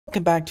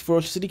Welcome back to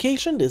Ferocious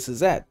Education. This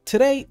is Ed.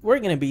 Today we're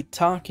going to be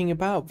talking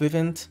about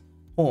Vivint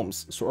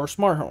homes or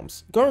smart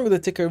homes, going with the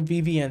ticker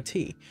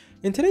VVNT.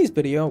 In today's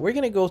video, we're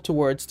going to go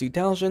towards due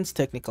diligence,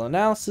 technical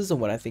analysis,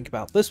 and what I think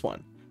about this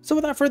one. So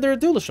without further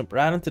ado, let's jump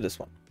right into this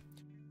one.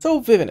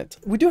 So Vivint,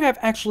 we do have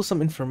actually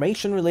some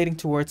information relating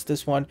towards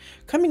this one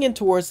coming in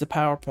towards the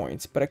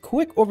PowerPoints, but a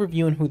quick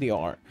overview on who they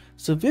are.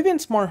 So Vivint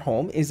Smart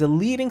Home is a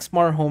leading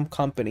smart home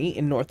company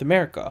in North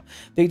America.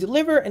 They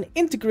deliver an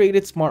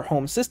integrated smart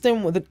home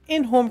system with an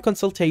in-home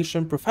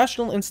consultation,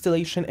 professional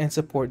installation and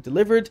support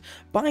delivered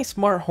by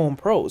smart home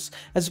pros,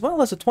 as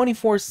well as a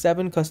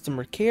 24/7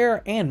 customer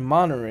care and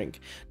monitoring.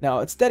 Now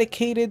it's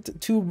dedicated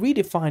to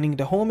redefining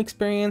the home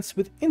experience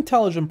with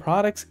intelligent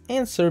products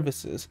and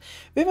services.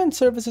 Vivint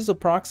services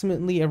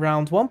approximately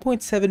around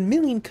 1.7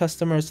 million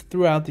customers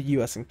throughout the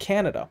US and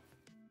Canada.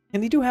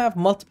 And they do have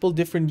multiple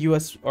different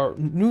US or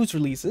news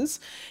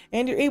releases,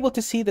 and you're able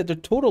to see that the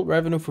total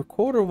revenue for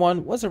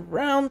Q1 was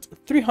around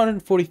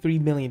 $343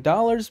 million,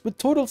 with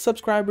total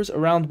subscribers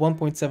around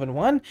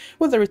 1.71,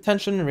 with a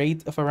retention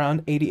rate of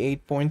around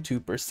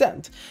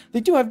 88.2%.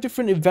 They do have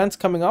different events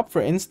coming up.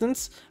 For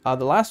instance, the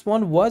last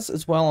one was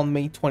as well on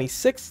May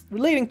 26th,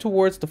 relating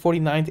towards the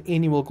 49th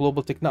Annual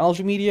Global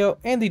Technology Media,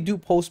 and they do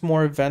post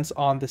more events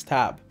on this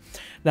tab.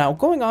 Now,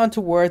 going on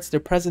towards their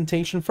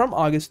presentation from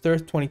August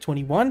 3rd,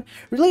 2021,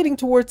 relating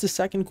towards the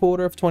second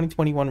quarter of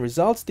 2021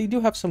 results, they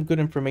do have some good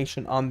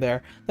information on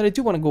there that I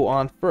do want to go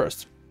on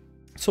first.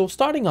 So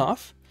starting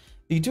off,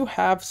 they do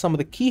have some of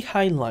the key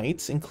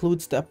highlights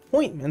includes the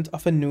appointment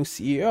of a new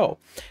CEO,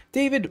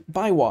 David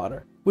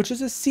Bywater, which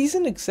is a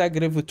seasoned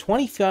executive with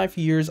 25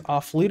 years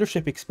of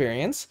leadership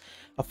experience,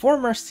 a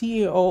former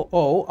CEO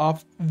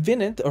of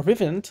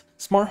Vivint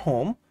Smart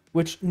Home,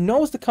 which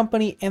knows the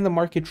company and the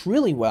market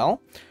really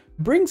well,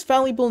 brings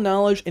valuable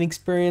knowledge and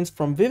experience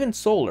from Vivint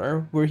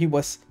Solar, where he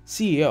was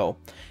CEO,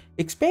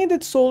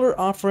 expanded solar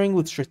offering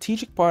with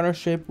strategic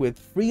partnership with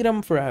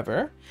Freedom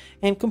Forever,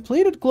 and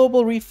completed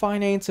global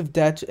refinance of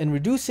debt and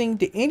reducing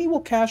the annual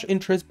cash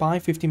interest by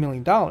 $50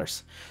 million.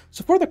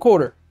 So for the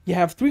quarter, you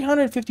have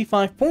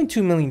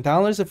 $355.2 million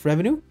of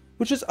revenue,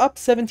 which is up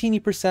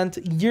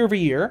 17% year over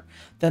year,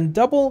 then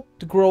double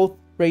the growth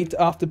rate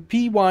of the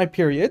PY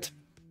period,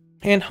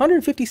 and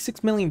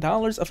 $156 million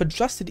of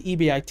adjusted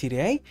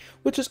EBITDA,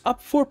 which is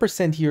up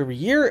 4% year over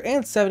year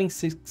and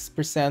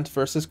 76%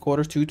 versus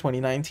Q2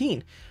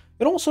 2019.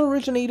 It also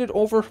originated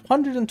over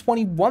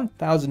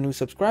 121,000 new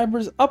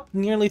subscribers, up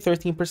nearly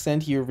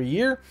 13% year over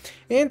year,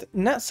 and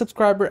net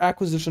subscriber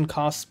acquisition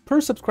costs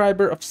per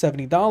subscriber of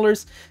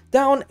 $70,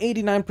 down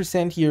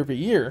 89% year over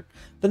year.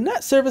 The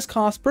net service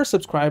cost per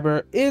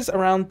subscriber is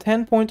around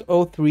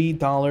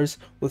 $10.03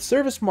 with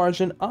service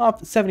margin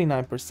of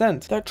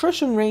 79%. The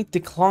attrition rate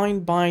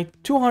declined by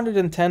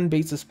 210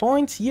 basis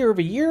points year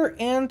over year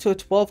and to a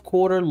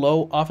 12-quarter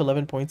low of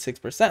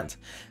 11.6%.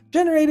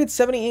 Generated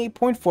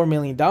 $78.4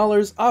 million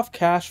of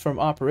cash from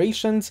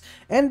operations,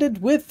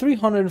 ended with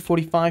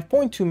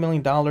 $345.2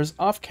 million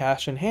of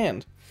cash in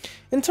hand.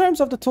 In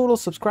terms of the total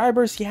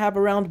subscribers, you have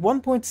around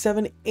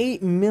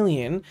 1.78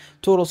 million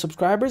total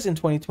subscribers in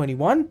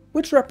 2021,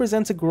 which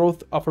represents a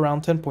growth of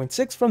around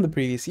 10.6% from the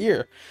previous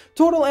year.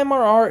 Total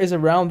MRR is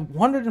around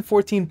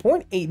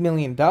 $114.8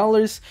 million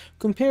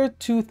compared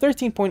to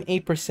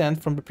 13.8%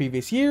 from the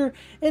previous year,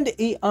 and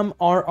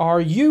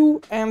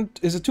AMRRU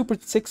is a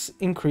 2.6%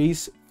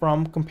 increase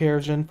from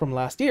comparison from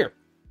last year.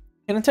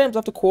 And in terms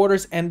of the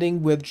quarters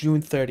ending with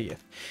June 30th,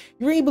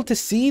 you're able to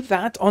see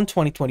that on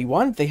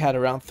 2021, they had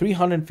around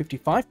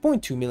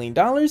 $355.2 million.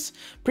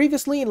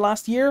 Previously,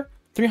 last year,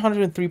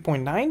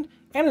 $303.9 million,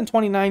 and in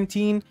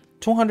 2019,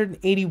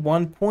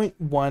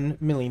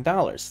 $281.1 million.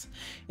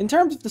 In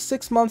terms of the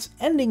 6 months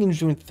ending in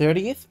June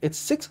 30th,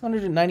 it's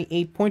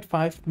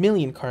 $698.5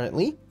 million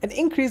currently, an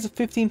increase of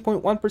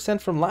 15.1%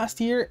 from last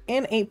year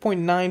and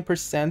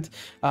 8.9%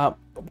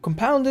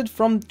 compounded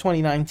from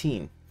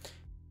 2019.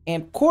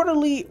 And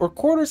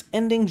quarters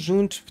ending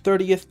June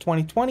 30th,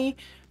 2020,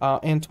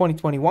 and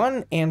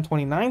 2021 and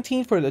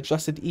 2019 for the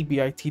adjusted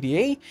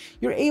EBITDA,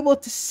 you're able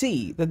to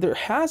see that there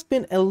has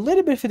been a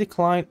little bit of a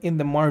decline in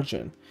the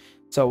margin.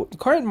 So the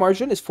current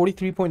margin is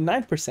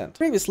 43.9%.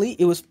 Previously,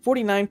 it was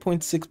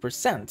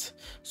 49.6%.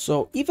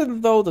 So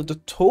even though the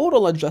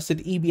total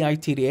adjusted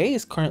EBITDA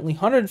is currently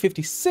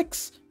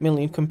 $156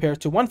 million compared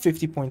to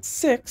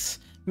 $150.6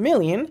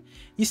 million,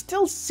 you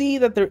still see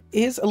that there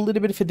is a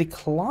little bit of a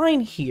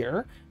decline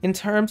here in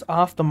terms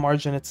of the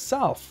margin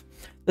itself.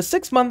 The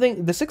 6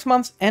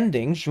 months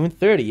ending June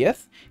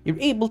 30th, you're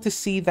able to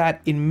see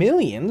that in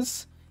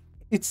millions,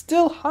 it's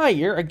still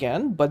higher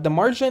again, but the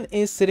margin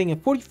is sitting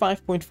at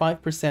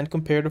 45.5%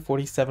 compared to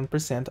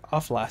 47%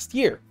 of last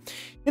year.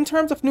 In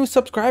terms of new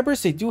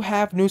subscribers, they do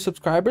have new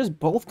subscribers,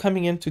 both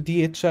coming into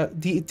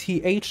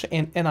DTH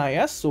and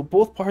NIS, so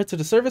both parts of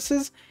the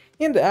services,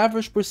 and the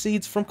average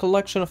proceeds from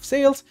collection of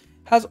sales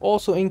has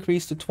also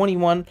increased to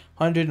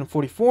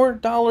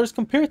 $2,144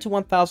 compared to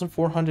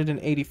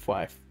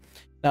 $1,485.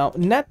 Now,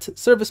 net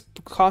service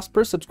cost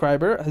per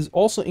subscriber has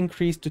also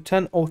increased to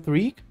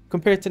 $10.03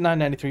 compared to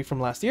 $9.93 from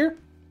last year.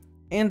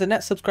 And the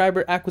net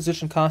subscriber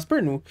acquisition cost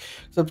per new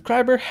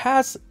subscriber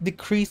has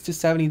decreased to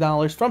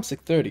 $70 from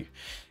 $630.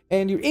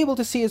 And you're able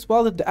to see as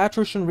well that the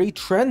attrition rate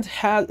trend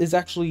is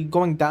actually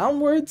going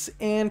downwards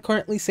and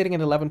currently sitting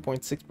at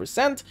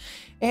 11.6%.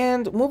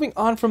 And moving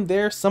on from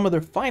there, some of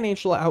their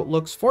financial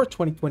outlooks for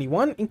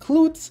 2021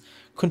 includes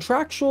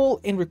contractual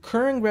and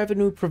recurring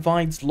revenue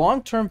provides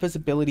long-term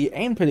visibility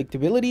and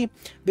predictability.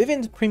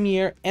 Vivint's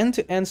premier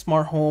end-to-end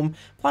smart home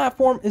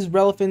platform is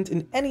relevant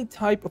in any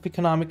type of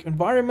economic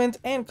environment,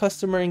 and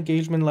customer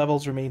engagement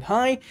levels remain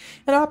high,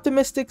 and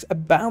optimistic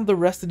about the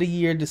rest of the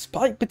year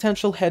despite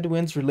potential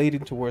headwinds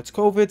relating towards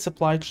COVID,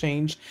 supply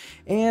chain,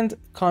 and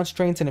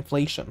constraints and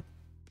inflation.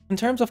 In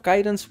terms of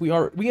guidance, we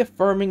are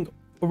reaffirming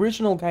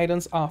original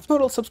guidance of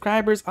total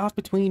subscribers of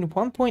between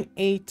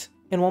 1.8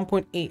 and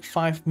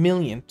 1.85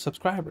 million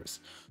subscribers.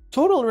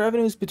 Total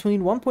revenues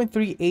between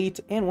 $1.38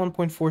 and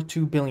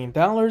 $1.42 billion,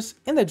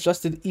 and the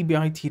adjusted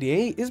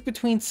EBITDA is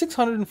between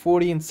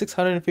 $640 and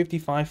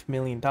 $655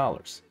 million.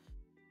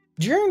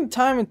 During the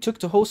time it took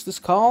to host this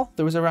call,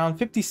 there was around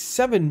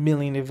 57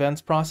 million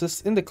events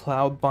processed in the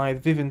cloud by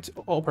Vivint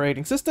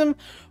operating system,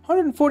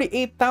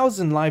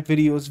 148,000 live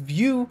videos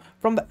viewed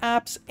from the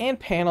apps and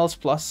panels,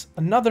 plus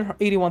another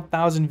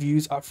 81,000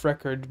 views of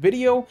record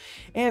video.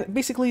 And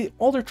basically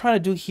all they're trying to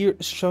do here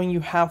is showing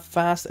you how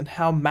fast and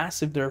how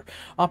massive their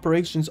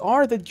operations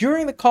are, that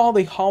during the call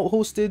they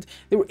hosted,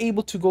 they were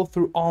able to go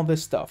through all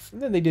this stuff.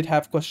 And then they did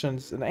have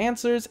questions and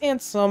answers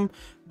and some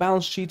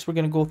balance sheets we're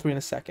going to go through in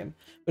a second.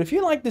 But if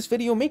you like this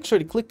video, make sure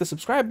to click the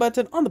subscribe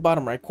button on the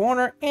bottom right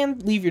corner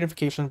and leave your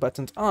notification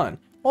buttons on.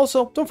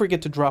 Also, don't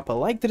forget to drop a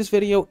like to this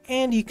video,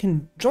 and you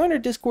can join our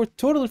Discord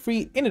totally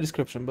free in the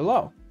description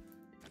below.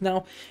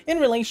 Now, in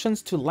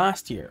relations to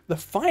last year, the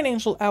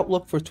financial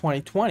outlook for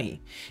 2020,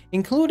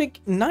 including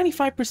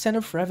 95%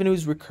 of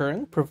revenues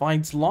recurring,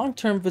 provides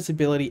long-term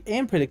visibility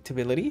and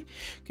predictability,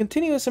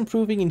 continuous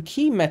improving in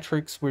key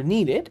metrics where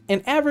needed,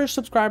 and average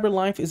subscriber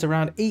life is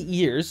around 8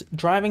 years,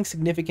 driving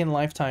significant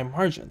lifetime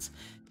margins.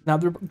 Now,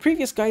 the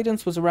previous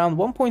guidance was around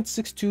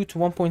 1.62 to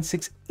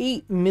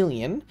 1.68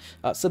 million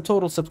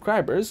subtotal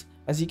subscribers.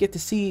 As you get to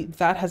see,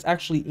 that has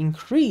actually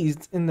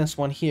increased in this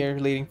one here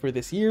relating for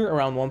this year,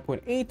 around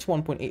 1.8 to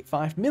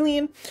 1.85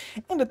 million.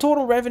 And the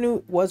total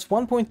revenue was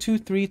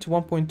 $1.23 to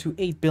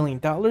 $1.28 billion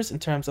in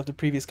terms of the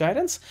previous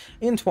guidance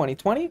in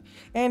 2020.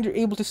 And you're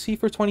able to see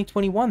for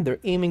 2021, they're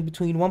aiming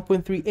between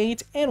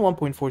 1.38 and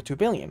 1.42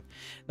 billion.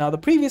 Now, the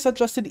previous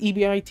adjusted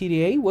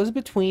EBITDA was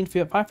between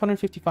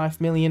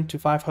 555 million to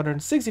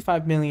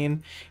 565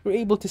 million. You're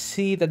able to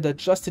see that the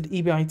adjusted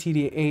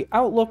EBITDA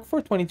outlook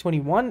for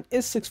 2021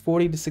 is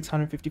 640 to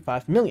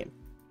 655 million.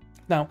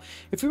 Now,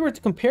 if we were to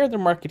compare their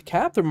market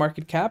cap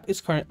is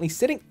currently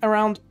sitting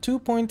around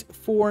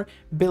 $2.4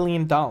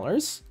 billion,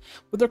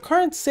 with their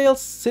current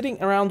sales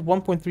sitting around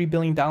 $1.3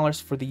 billion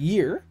for the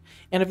year.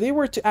 And if they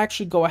were to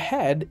actually go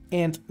ahead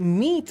and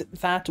meet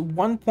that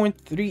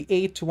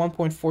 $1.38 to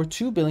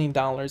 $1.42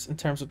 billion in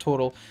terms of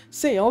total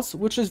sales,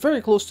 which is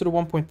very close to the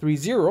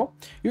 1.30,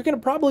 you're going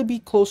to probably be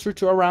closer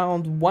to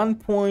around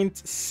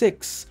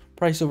 1.6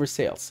 price over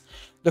sales.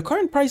 The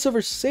current price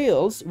over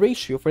sales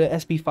ratio for the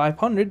SP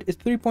 500 is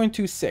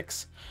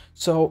 3.26.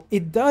 So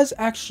it does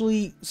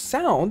actually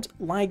sound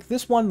like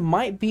this one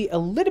might be a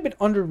little bit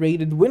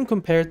underrated when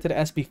compared to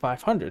the SP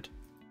 500.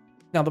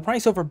 Now, the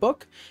price over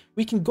book,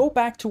 we can go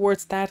back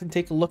towards that and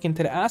take a look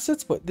into the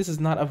assets, but this is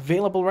not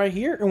available right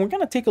here. And we're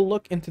going to take a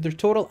look into their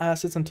total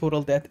assets and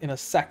total debt in a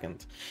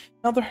second.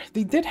 Now,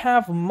 they did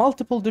have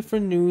multiple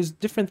different news,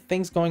 different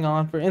things going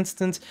on. For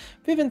instance,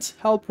 Vivint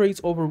helped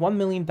raise over $1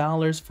 million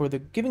for the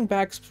Giving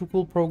Back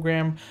School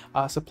program,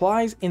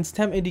 supplies and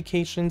STEM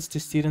educations to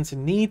students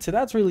in need. So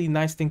that's really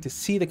nice thing to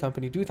see the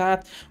company do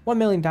that. $1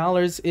 million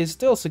is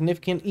still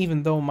significant,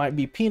 even though it might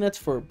be peanuts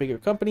for bigger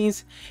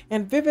companies.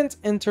 And Vivint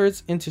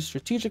enters into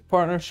strategic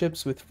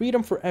partnerships with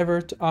Freedom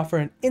Forever to offer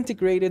an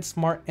integrated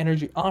smart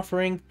energy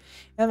offering.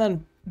 And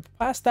then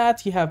past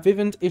that, you have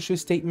Vivint issue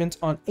statement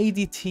on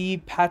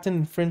ADT patent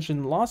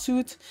infringement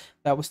lawsuit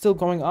that was still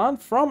going on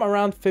from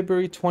around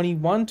February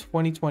 21,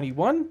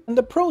 2021. And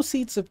the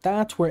proceeds of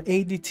that, where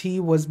ADT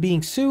was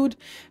being sued,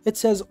 it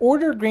says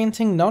order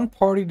granting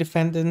non-party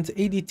defendant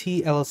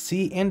ADT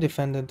LLC and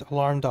defendant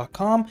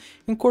Alarm.com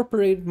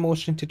incorporated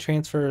motion to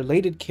transfer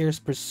related cares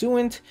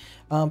pursuant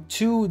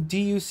to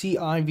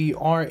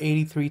DUCIVR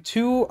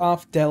 832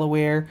 of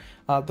Delaware.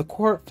 The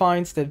court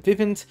finds that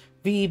Vivint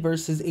V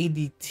versus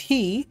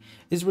ADT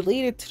is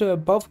related to the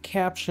above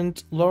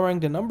captioned, lowering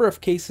the number of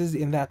cases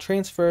in that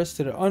transfers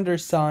to the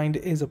undersigned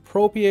is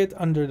appropriate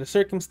under the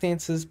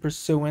circumstances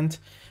pursuant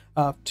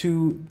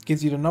to,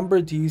 gives you the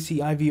number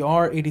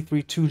DUCIVR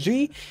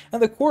 832G,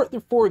 and the court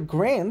therefore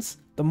grants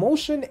the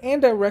motion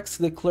and directs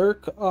the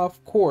clerk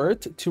of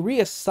court to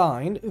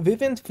reassign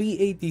Vivint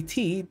v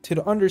ADT to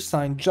the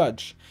undersigned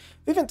judge.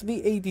 Vivint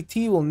v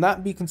ADT will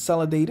not be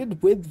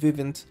consolidated with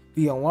Vivint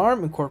v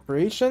Alarm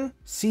Incorporation.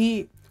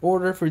 See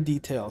order for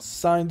details,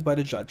 signed by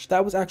the judge.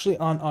 That was actually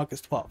on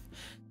August 12th.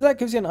 So that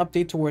gives you an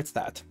update towards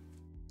that.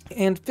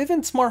 And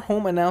Vivint Smart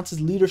Home announced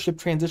his leadership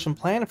transition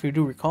plan. If you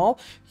do recall,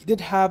 he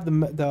did have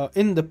the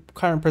in the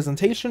current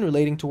presentation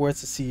relating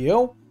towards the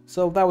CEO.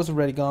 So that was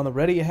already gone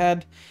already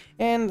ahead.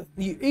 And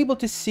you're able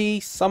to see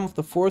some of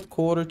the fourth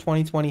quarter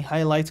 2020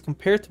 highlights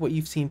compared to what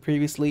you've seen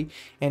previously.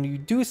 And you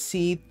do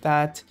see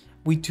that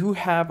we do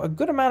have a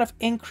good amount of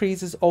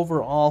increases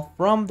overall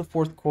from the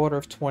fourth quarter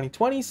of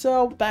 2020.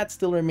 So that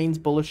still remains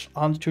bullish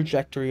on the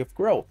trajectory of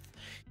growth.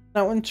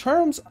 Now, in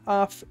terms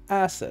of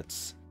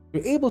assets,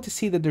 you're able to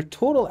see that their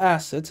total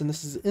assets, and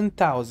this is in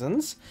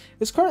thousands,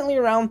 is currently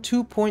around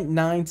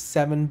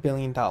 $2.97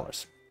 billion.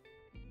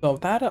 So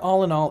that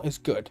all in all is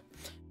good.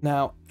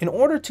 Now, in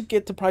order to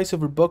get the price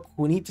over book,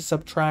 we need to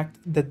subtract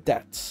the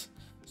debts.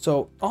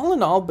 So all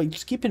in all, but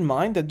just keep in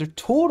mind that their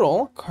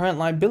total current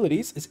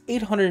liabilities is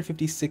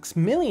 $856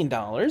 million,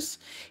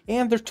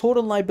 and their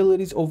total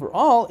liabilities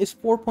overall is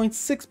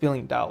 $4.6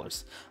 billion.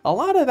 A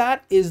lot of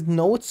that is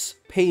notes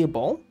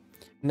payable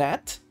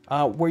net,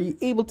 where you're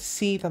able to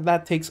see that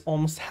that takes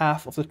almost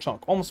half of the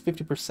chunk, almost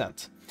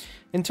 50%.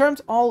 In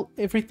terms of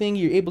everything,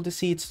 you're able to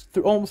see it's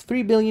almost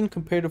 $3 billion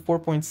compared to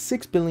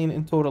 $4.6 billion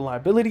in total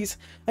liabilities.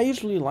 I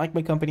usually like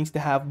my companies to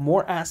have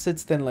more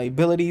assets than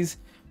liabilities,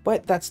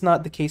 but that's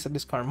not the case at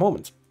this current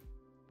moment.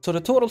 So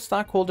the total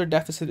stockholder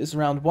deficit is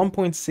around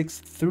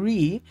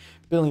 $1.63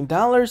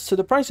 billion. So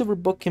the price over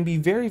book can be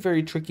very,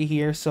 very tricky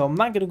here. So I'm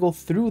not going to go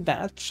through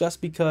that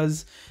just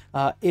because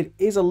it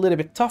is a little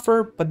bit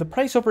tougher. But the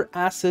price over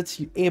assets,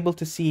 you're able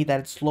to see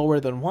that it's lower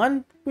than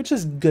 1, which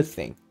is a good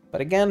thing.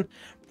 But again,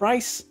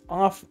 price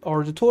off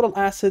or the total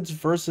assets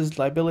versus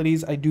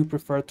liabilities, I do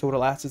prefer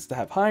total assets to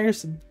have higher.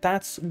 So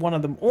that's one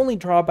of the only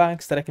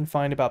drawbacks that I can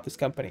find about this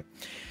company.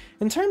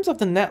 In terms of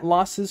the net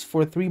losses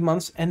for 3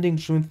 months ending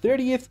June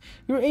 30th,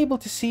 you're able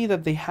to see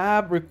that they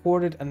have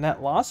recorded a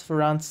net loss of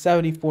around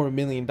 $74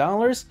 million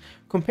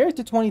compared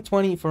to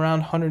 2020 for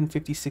around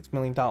 $156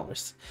 million.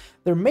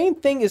 Their main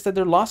thing is that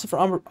their loss of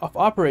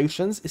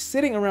operations is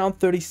sitting around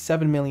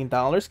 $37 million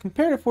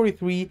compared to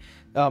 $43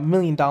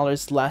 million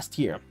last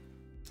year.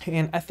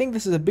 And I think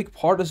this is a big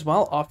part as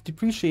well of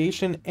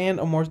depreciation and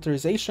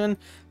amortization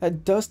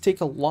that does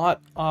take a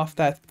lot of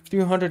that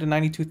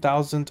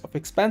 $392,000 of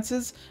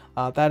expenses.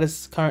 That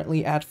is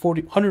currently at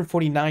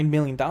 $149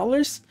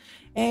 million.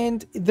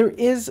 And there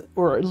is,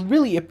 or it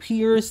really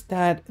appears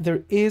that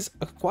there is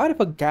quite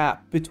of a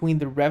gap between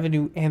the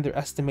revenue and their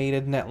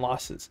estimated net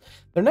losses.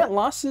 Their net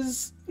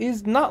losses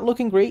is not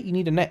looking great. You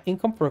need a net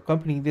income for a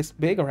company this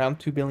big, around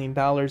 $2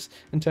 billion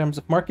in terms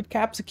of market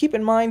cap. So keep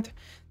in mind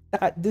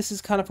that this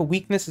is kind of a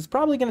weakness. It's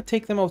probably going to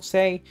take them, I would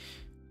say,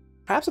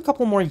 perhaps a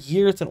couple more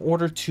years in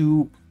order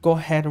to go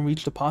ahead and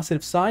reach the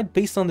positive side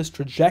based on this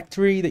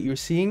trajectory that you're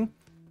seeing.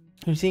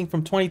 You're seeing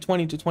from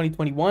 2020 to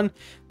 2021,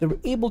 they were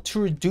able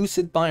to reduce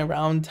it by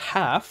around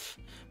half.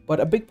 But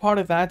a big part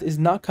of that is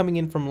not coming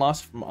in from loss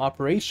from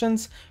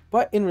operations,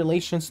 but in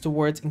relations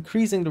towards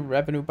increasing the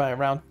revenue by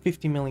around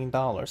 $50 million.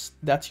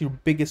 That's your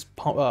biggest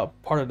part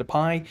of the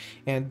pie,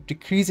 and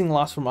decreasing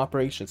loss from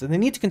operations. And they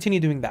need to continue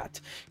doing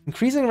that,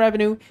 increasing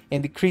revenue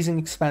and decreasing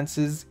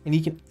expenses. And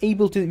you're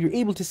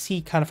able to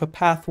see kind of a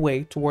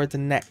pathway towards a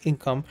net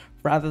income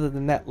rather than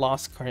the net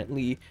loss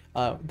currently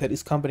that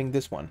is accompanying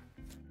this one.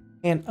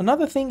 And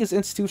another thing is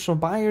institutional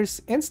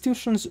buyers.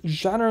 Institutions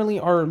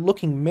generally are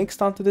looking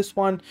mixed onto this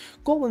one.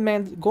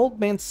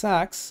 Goldman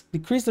Sachs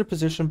decreased their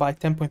position by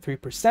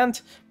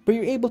 10.3%, but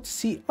you're able to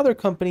see other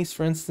companies,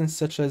 for instance,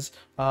 such as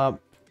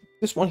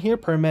this one here,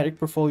 Paramedic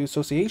Portfolio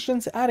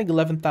Associations, adding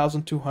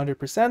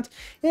 11,200%,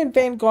 and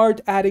Vanguard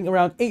adding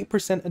around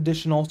 8%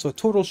 additional, so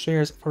total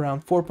shares of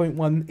around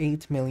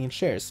 4.18 million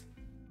shares.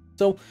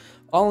 So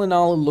all in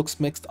all, it looks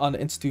mixed on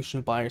the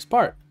institutional buyers'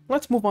 part.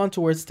 Let's move on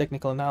towards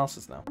technical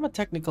analysis now. From a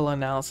technical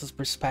analysis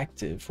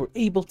perspective, we're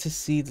able to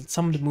see that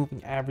some of the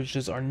moving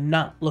averages are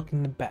not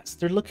looking the best.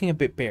 They're looking a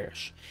bit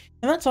bearish.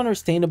 And that's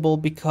understandable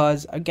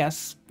because, I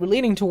guess,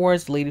 relating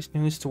towards the latest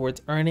news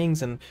towards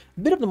earnings and a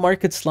bit of the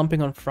market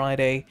slumping on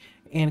Friday,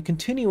 and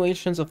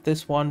continuations of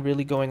this one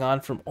really going on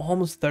from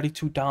almost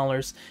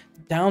 $32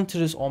 down to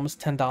this almost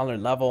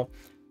 $10 level.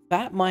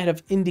 That might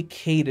have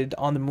indicated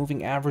on the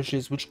moving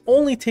averages, which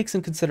only takes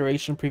in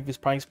consideration previous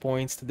price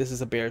points, that this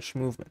is a bearish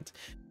movement.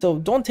 So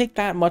don't take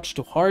that much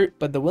to heart,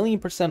 but the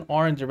William %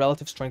 R in the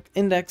relative strength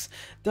index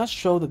does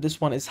show that this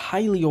one is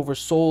highly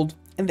oversold,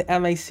 and the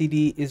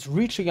MACD is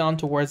reaching on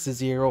towards the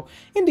zero,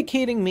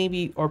 indicating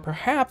maybe or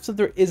perhaps that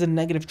there is a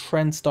negative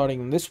trend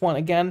starting in this one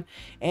again,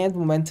 and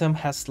momentum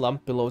has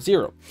slumped below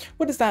zero.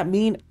 What does that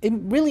mean? It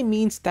really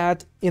means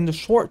that in the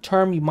short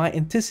term, you might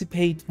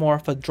anticipate more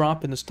of a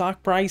drop in the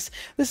stock price.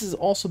 This is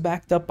also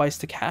backed up by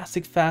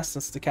stochastic fast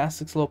and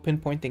stochastic slow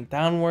pinpointing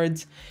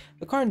downwards.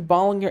 The current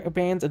Bollinger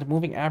Bands and the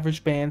moving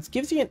average bands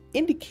gives you an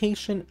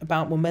indication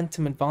about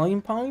momentum and volume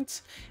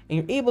points, and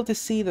you're able to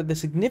see that the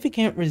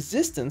significant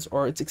resistance,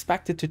 or it's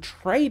expected to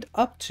trade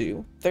up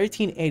to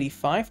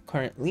 1385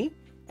 currently,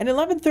 and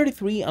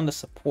 1133 on the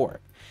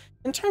support.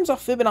 In terms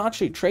of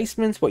Fibonacci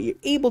retracements, what you're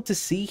able to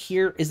see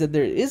here is that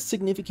there is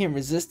significant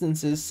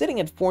resistances sitting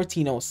at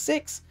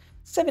 1406,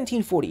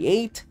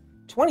 1748,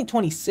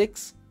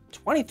 2026,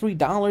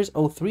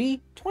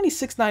 $23.03,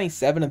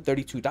 $26.97, and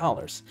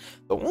 $32.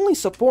 The only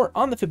support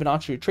on the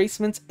Fibonacci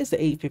retracements is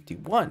the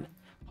 851.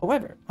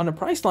 However, on a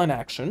price line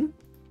action,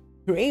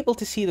 you're able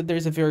to see that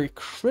there's a very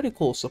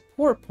critical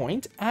support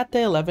point at the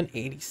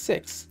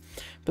 1186.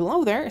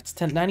 Below there, it's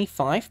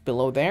 1095.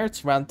 Below there,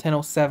 it's around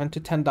 1007 to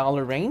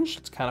 $10 range.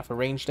 It's kind of a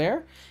range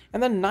there.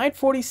 And then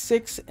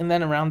 946, and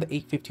then around the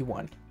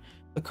 851.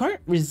 The current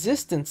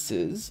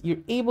resistances, you're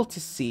able to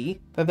see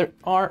that there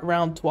are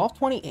around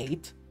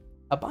 1228.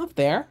 Above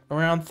there,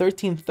 around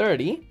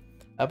 1330.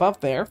 Above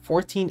there,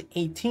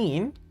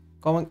 1418.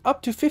 Going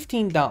up to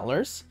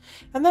 $15.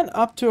 And then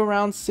up to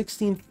around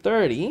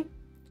 1630.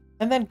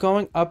 And then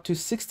going up to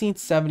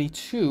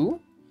 1672,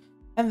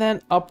 and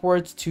then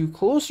upwards to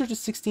closer to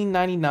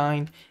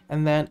 1699,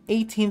 and then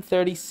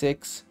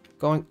 1836,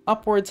 going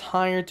upwards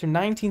higher to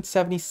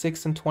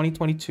 1976 and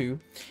 2022,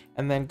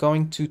 and then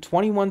going to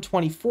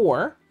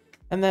 2124,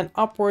 and then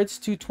upwards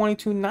to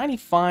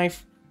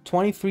 2295,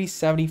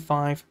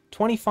 2375,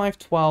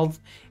 2512,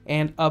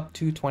 and up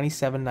to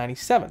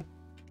 2797.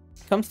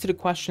 Comes to the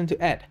question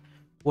to Ed.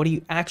 What do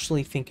you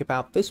actually think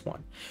about this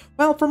one?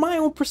 Well, from my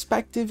own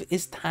perspective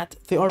is that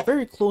they are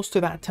very close to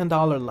that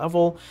 $10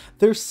 level.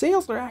 Their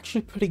sales are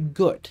actually pretty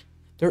good.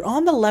 They're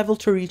on the level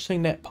to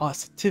reaching net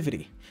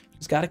positivity.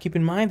 Just got to keep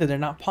in mind that they're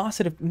not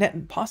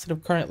net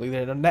positive currently.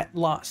 They're a net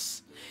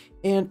loss.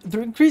 And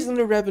they're increasing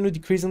their revenue,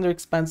 decreasing their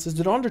expenses.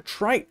 They're on the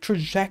right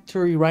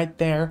trajectory right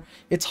there.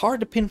 It's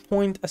hard to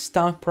pinpoint a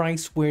stock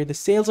price where the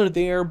sales are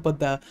there, but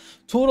the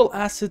total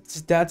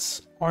assets,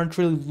 debts aren't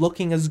really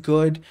looking as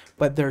good,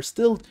 but they're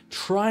still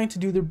trying to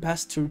do their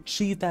best to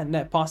achieve that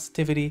net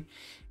positivity.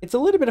 It's a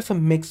little bit of a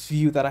mixed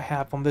view that I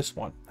have on this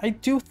one. I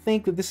do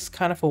think that this is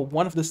kind of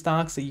one of the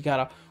stocks that you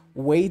gotta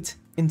wait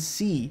and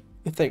see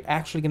if they're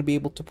actually going to be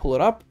able to pull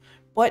it up.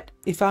 But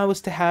if I was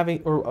to have a,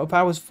 or if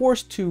I was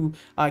forced to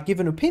give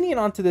an opinion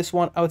onto this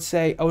one, I would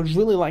say I would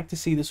really like to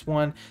see this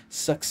one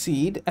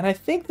succeed. And I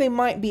think they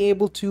might be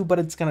able to, but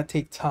it's going to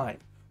take time.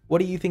 What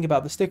do you think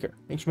about the sticker?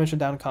 Make sure to mention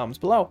down in the comments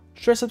below.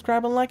 Share,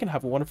 subscribe, and like, and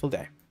have a wonderful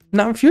day.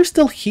 Now, if you're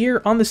still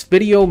here on this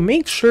video,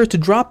 make sure to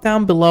drop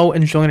down below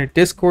and join our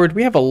Discord.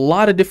 We have a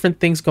lot of different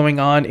things going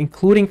on,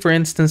 including, for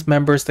instance,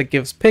 members that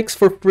gives picks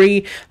for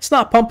free. It's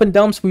not pump and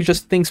dumps, we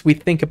just things we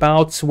think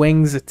about,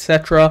 swings,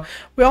 etc.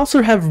 We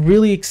also have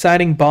really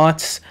exciting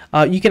bots.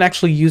 You can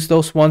actually use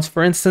those ones.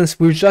 For instance,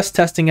 we're just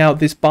testing out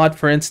this bot,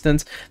 for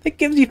instance, that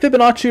gives you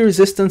Fibonacci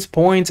resistance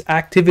points,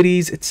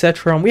 activities,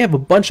 etc. And we have a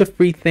bunch of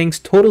free things,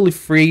 totally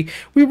free.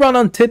 We run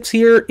on tips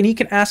here, and you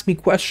can ask me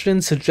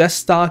questions, suggest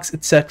stocks,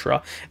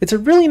 etc. It's a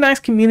really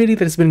nice community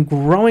that has been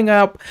growing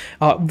up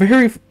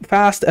very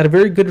fast at a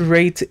very good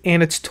rate,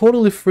 and it's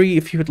totally free.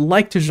 If you would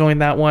like to join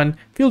that one,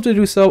 feel free to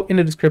do so in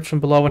the description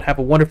below, and have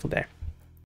a wonderful day.